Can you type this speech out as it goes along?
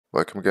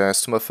Welcome guys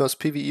to my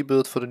first PvE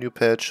build for the new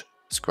patch,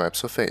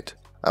 Scribes of Fate.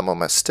 I'm on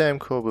my Stam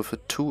core with a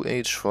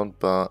 2H front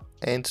bar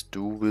and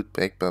dual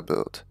back bar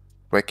build.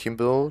 Wrecking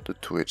Blow, the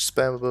 2H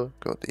spammable,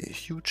 got a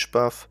huge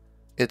buff.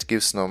 It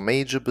gives now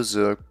major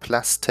berserk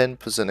plus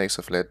 10%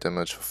 extra flat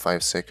damage for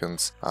 5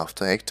 seconds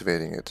after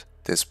activating it.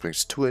 This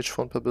brings 2H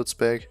front bar builds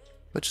back,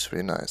 which is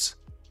really nice.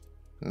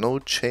 No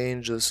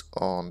changes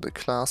on the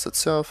class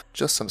itself,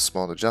 just some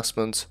small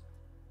adjustments,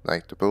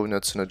 like the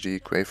Boneyard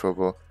synergy, Grave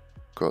Robber,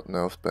 got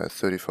nerfed by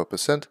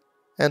 34%,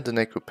 and the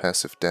Necro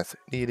passive Death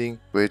Kneading,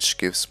 which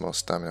gives more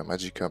stamina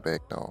magicka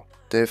back now.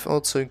 They've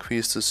also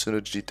increased the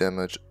synergy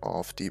damage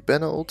of the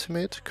banner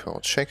ultimate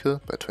called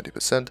Shackle by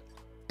 20%,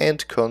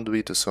 and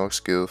Conduit the Sorg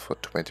skill for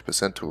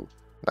 20% too.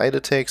 Night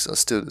attacks are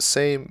still the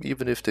same,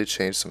 even if they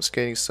changed some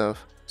scaling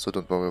stuff, so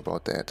don't worry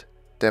about that.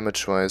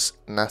 Damage wise,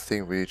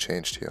 nothing really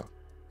changed here.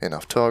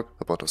 Enough talk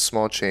about the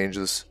small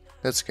changes,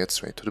 let's get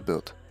straight to the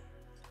build.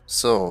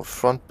 So,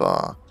 front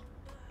bar.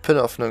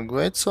 Pillar of Known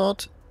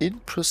Greatsword,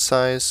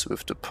 imprecise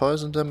with the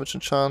poison damage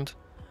enchant.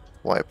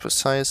 Why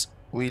precise?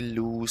 We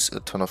lose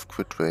a ton of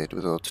crit rate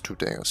without 2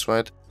 daggers,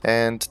 right?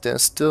 And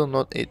there's still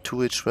not a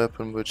 2H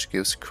weapon which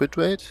gives crit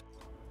rate,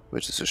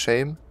 which is a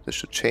shame. They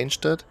should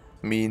change that.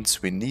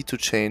 Means we need to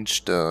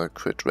change the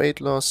crit rate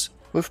loss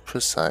with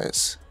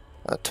precise.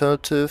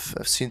 Alternative,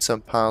 I've seen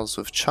some piles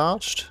with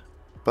charged,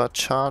 but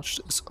charged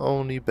is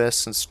only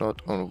best since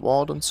not on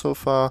Warden so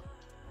far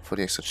for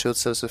the extra shield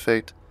status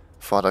effect.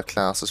 For other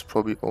classes,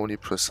 probably only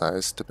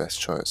precise the best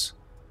choice.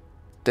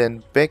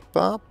 Then back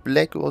bar,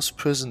 Black Rose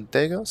Prison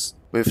Daggers.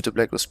 With the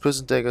Black Rose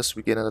Prison Daggers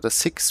we get another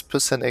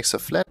 6% extra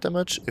flat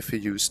damage if we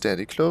use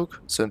Steady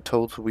Cloak. So in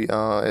total we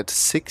are at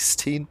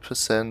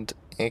 16%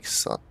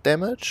 extra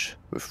damage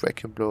with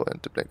Wrecking Blow and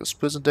the Black Rose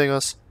Prison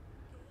Daggers.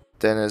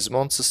 Then as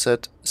monster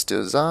set,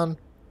 still Zaan.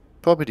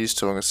 Probably the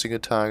strongest single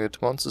target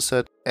monster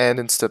set. And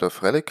instead of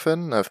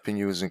Reliquien, I've been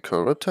using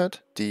Coral Riptide.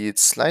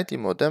 Deals slightly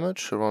more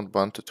damage, around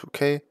 1 to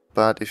 2k.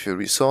 But if your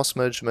resource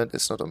management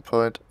is not on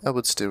point, I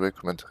would still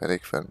recommend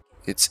Reliquien.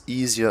 It's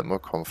easier and more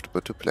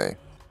comfortable to play.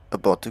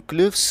 About the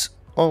glyphs,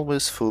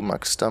 always full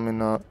max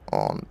stamina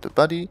on the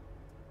body.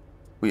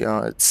 We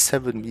are at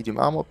 7 medium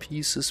armor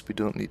pieces, we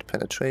don't need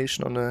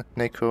penetration on the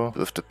Necro.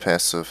 With the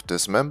passive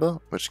Dismember,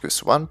 which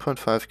gives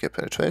 1.5k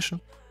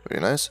penetration,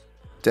 very nice.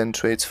 Then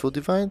trades for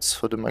Divines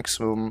for the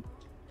maximum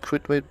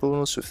crit rate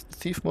bonus with the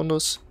Thief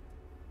Mundus.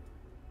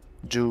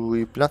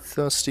 Jewelry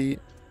Bloodthirsty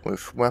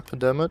with weapon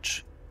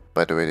damage.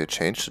 By the way, they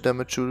changed the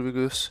damage jewelry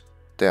gives.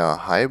 They are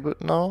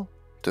hybrid now.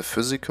 The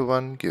physical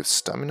one gives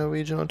stamina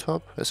regen on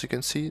top, as you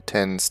can see.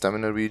 10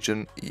 stamina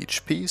regen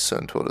each piece, so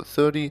in total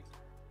 30.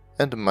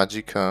 And the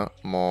magicka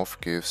morph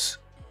gives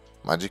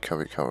magicka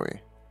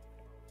recovery.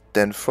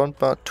 Then front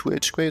bar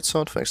 2H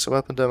Greatsword for extra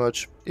weapon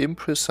damage.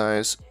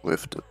 Imprecise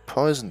with the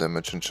poison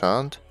damage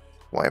enchant.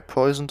 Why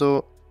poison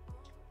though?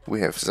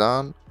 We have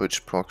Zaan,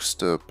 which procs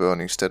the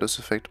burning status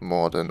effect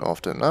more than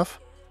often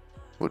enough.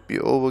 Would be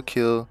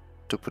overkill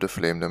to put a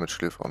flame damage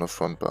glyph on a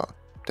front bar.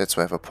 That's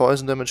why I have a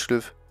poison damage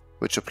glyph,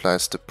 which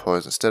applies the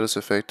poison status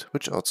effect,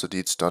 which also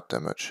deals dot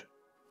damage.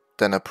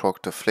 Then I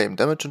proc the flame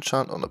damage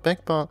enchant on the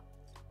back bar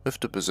with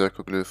the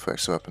berserker glyph for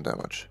extra weapon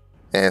damage.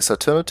 As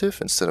alternative,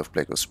 instead of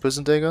Black Rose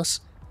Prison Daggers,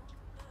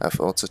 I've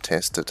also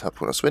tested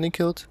Harpooner's Winning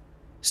Kilt.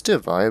 Still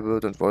viable,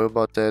 don't worry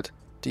about that.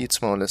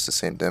 Deals more or less the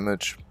same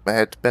damage. I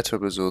had better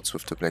results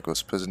with the Black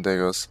Rose Prison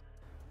Daggers,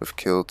 with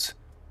killed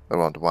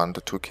around 1 to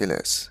 2k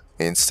less.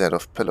 Instead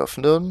of Pillar of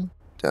Nirn,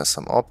 there are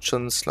some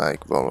options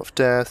like Wall of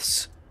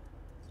Deaths,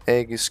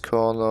 Aegis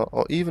Caller,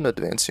 or even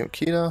Advancium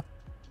Killer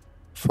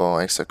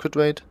for extra crit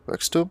rate,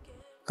 works too.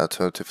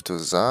 Alternative to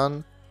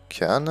Zaan,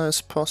 Kiana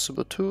is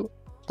possible too,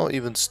 or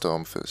even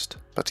Stormfist.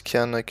 But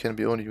Kiana can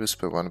be only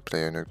used by one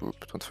player in a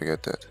group, don't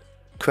forget that.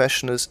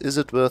 Question is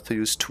it worth to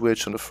use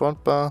 2H on the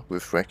front bar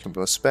with Wrecking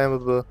Blow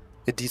spammable?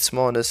 It deals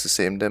more or less the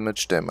same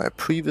damage than my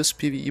previous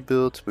PvE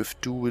build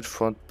with dual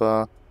front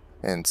bar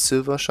and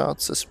silver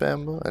shards as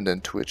spammable and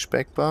then 2H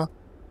back bar.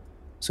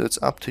 So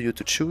it's up to you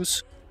to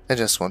choose. I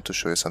just want to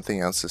show you something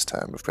else this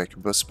time with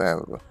Wrecking Blow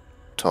spammable.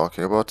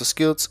 Talking about the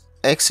skills,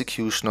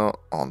 Executioner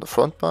on the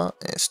front bar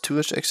as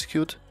 2H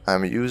execute.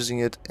 I'm using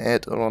it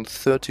at around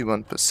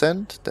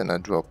 31%, then I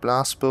drop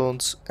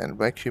Blastbones and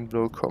Vacuum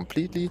Blow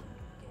completely.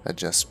 I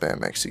just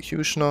spam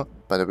Executioner,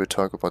 but I will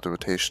talk about the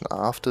rotation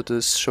after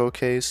this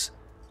showcase.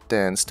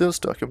 Then still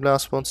stocking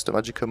Blastbones, the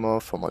magicka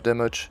morph for more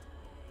damage.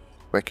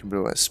 Vacuum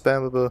Blow as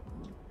spammable.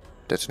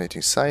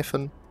 Detonating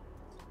Siphon,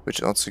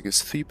 which also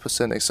gives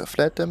 3% extra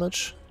flat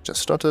damage,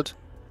 just dotted.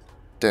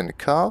 Then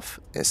Carve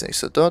as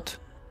extra dot,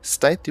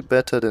 slightly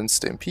better than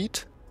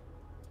Stampede.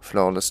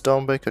 Flawless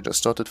Dawnbreaker,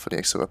 just dotted for the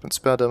extra weapon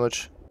spare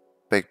damage.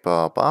 Back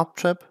bar Barbed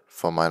Trap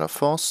for minor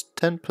force,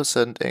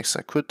 10%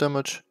 extra crit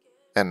damage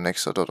and an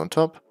extra dot on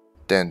top.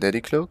 Then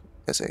Steady Cloak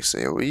as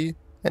extra AoE,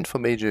 and for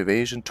major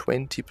evasion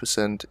 20%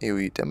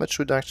 AoE damage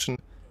reduction,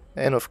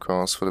 and of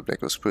course for the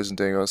Black Rose Prison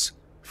Daggers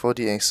for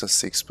the extra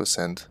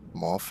 6%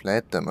 more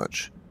flat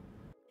damage.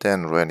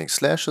 Then Rending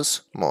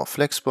Slashes, more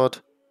flex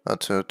spot,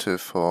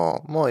 alternative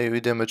for more AoE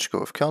damage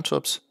go with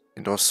counter-ups.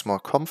 It was more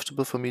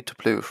comfortable for me to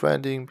play with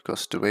Rending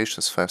because the duration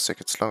is 5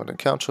 seconds longer than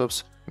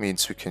cantrips,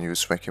 means we can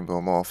use Wrecking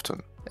Ball more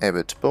often.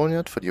 Added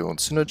Boneyard for the own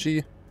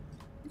synergy,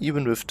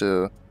 even with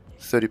the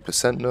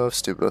 30% nerf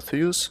still worth to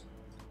use.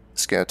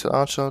 Skeletal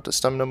Archer, the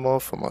stamina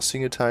morph for more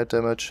single tile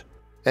damage,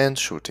 and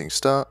Shooting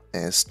Star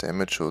as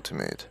damage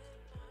ultimate.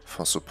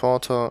 For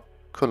supporter,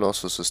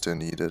 Colossus is still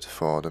needed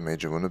for the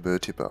major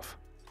vulnerability buff.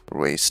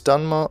 Raise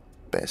Dunmer,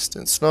 best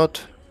in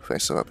slot,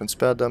 Fraser weapon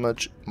spell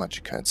damage,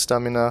 Magicka and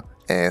stamina.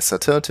 As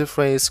alternative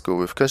raise, go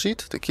with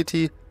Khajiit, the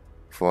kitty,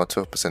 for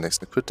 12%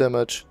 extra crit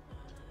damage,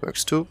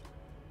 works too.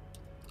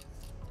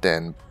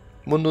 Then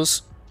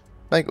Mundus,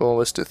 like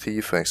always the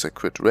thief for extra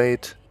crit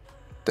rate.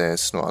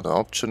 There's no other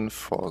option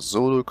for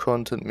solo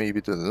content, maybe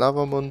the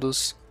Lava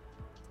Mundus,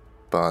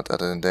 but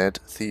other than that,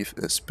 thief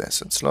is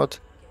best in slot.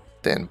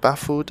 Then buff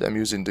food, I'm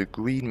using the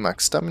green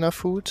max stamina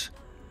food,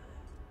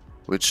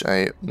 which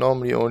I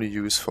normally only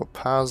use for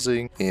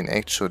parsing. In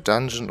actual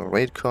dungeon or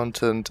raid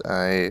content,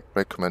 I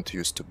recommend to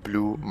use the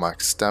blue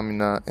max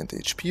stamina and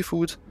HP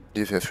food.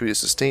 If you have really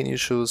sustain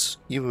issues,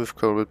 even with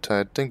Coral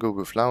Riptide, then go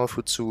with Lava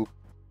Food Soup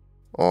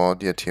or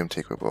the TM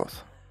Take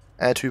both.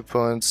 Attribute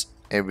points,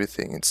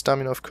 everything in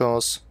stamina of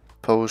course.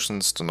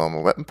 Potions, the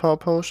normal weapon power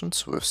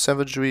potions with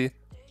Savagery,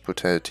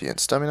 Brutality and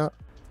Stamina.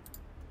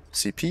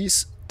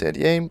 CPs,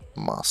 Deadly Aim,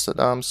 Mastered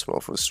Arms,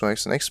 Powerful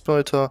Strikes and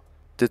Exploiter.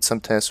 Did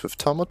some tests with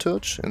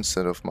Thaumaturge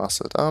instead of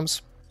Mastered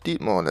Arms.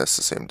 Did more or less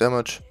the same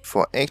damage.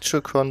 For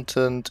actual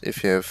content,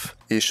 if you have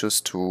issues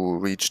to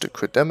reach the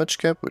crit damage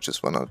cap, which is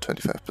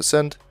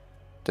 125%,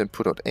 then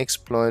put out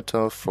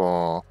Exploiter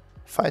for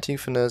Fighting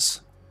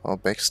Finesse or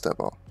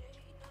Backstabber.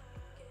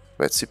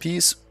 Red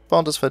CPs,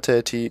 Boundless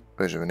Vitality,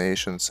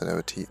 Rejuvenation,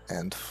 Celerity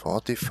and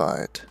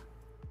Fortified.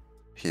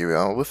 Here we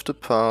are with the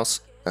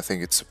pass. I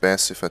think it's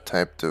best if I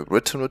type the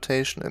written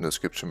rotation in the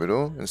description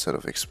below instead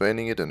of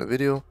explaining it in the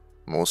video.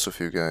 Most of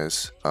you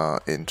guys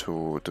are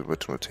into the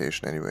written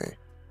rotation anyway.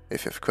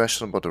 If you have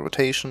questions about the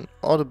rotation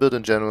or the build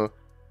in general,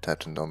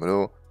 type them down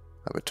below.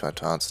 I will try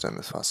to answer them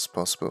as fast as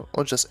possible,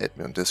 or just add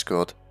me on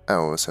Discord. I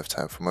always have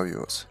time for my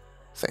viewers.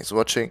 Thanks for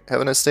watching,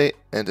 have a nice day,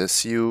 and I'll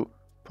see you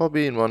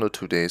probably in 1 or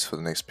 2 days for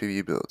the next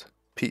PvE build.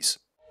 Peace.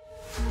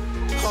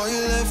 All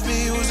you left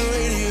me was a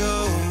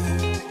radio,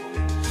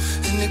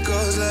 and it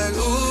goes like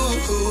ooh,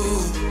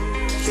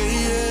 yeah,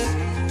 yeah.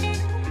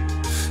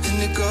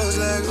 And it goes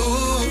like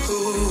ooh,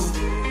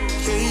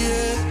 yeah,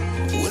 yeah.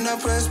 When I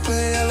press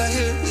play, all I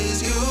hear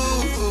is you.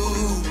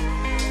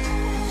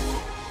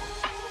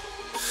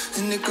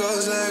 And it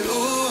goes like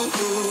ooh,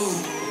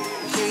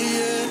 yeah,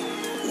 yeah.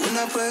 When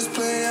I press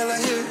play, all I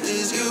hear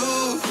is you.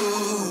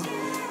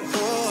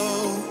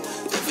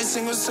 Oh, every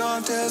single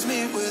song tells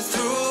me we're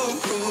through.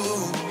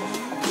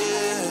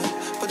 Yeah,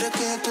 but I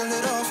can't turn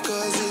it off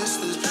 'cause it's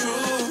the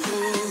truth.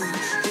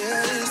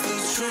 Yeah, it's the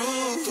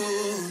truth.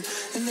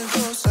 And it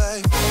goes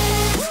like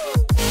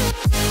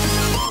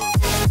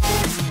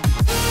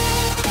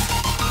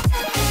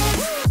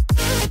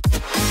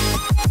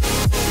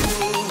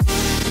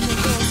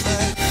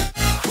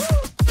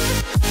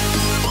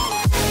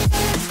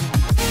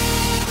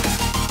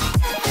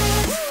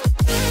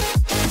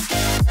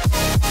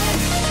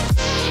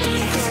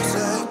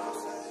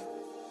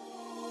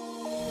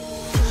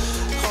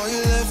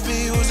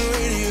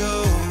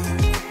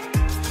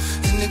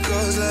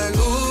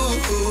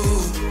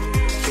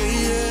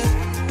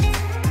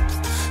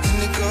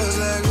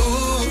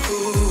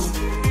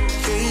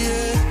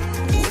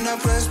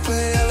press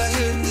play, all I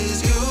hear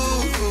is you.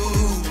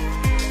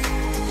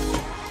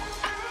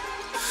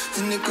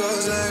 And it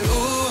goes like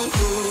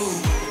ooh,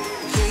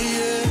 yeah,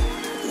 yeah.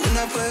 When I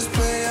press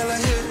play, all I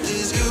hear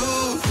is you.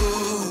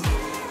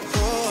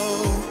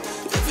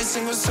 Oh, every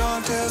single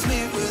song tells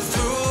me we're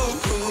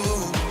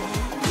through.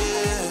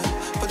 Yeah,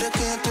 but I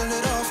can't turn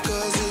it off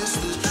 'cause it's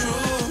the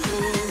truth.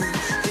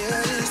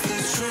 Yeah, it's the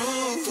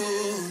truth.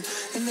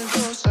 And it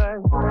goes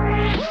like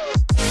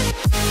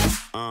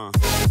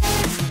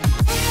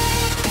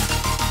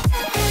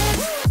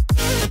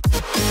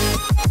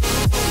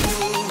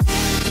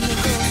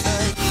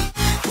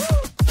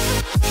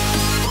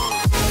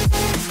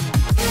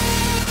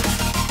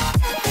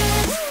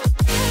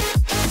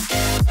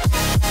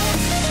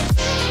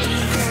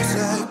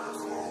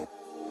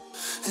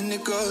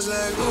goes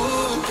like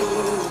ooh,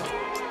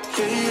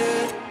 yeah,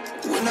 yeah.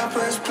 When I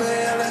press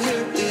play, all I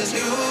hear is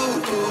you.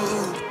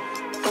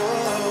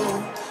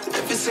 Oh,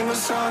 every single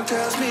song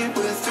tells me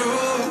we're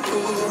through.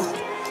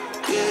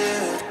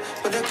 Yeah,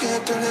 but I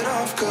can't turn it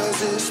off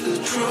 'cause it's the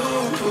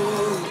truth.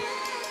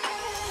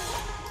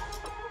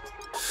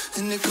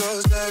 And it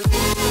goes like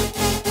ooh,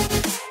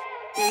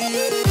 yeah,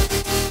 yeah.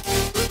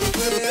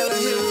 All I hear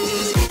is you.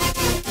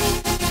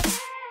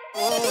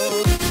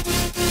 Oh.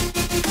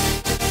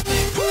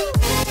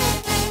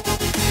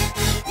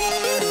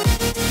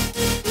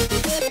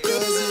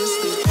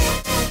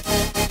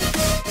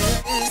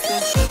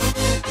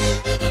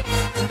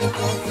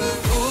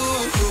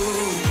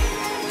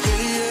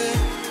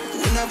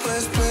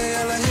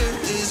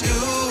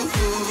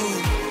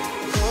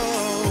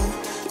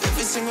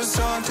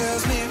 Song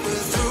tells me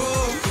we're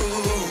through.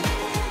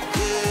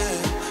 Yeah,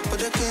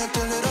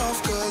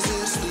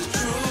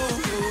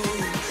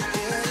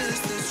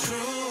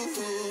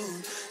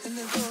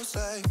 goes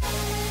like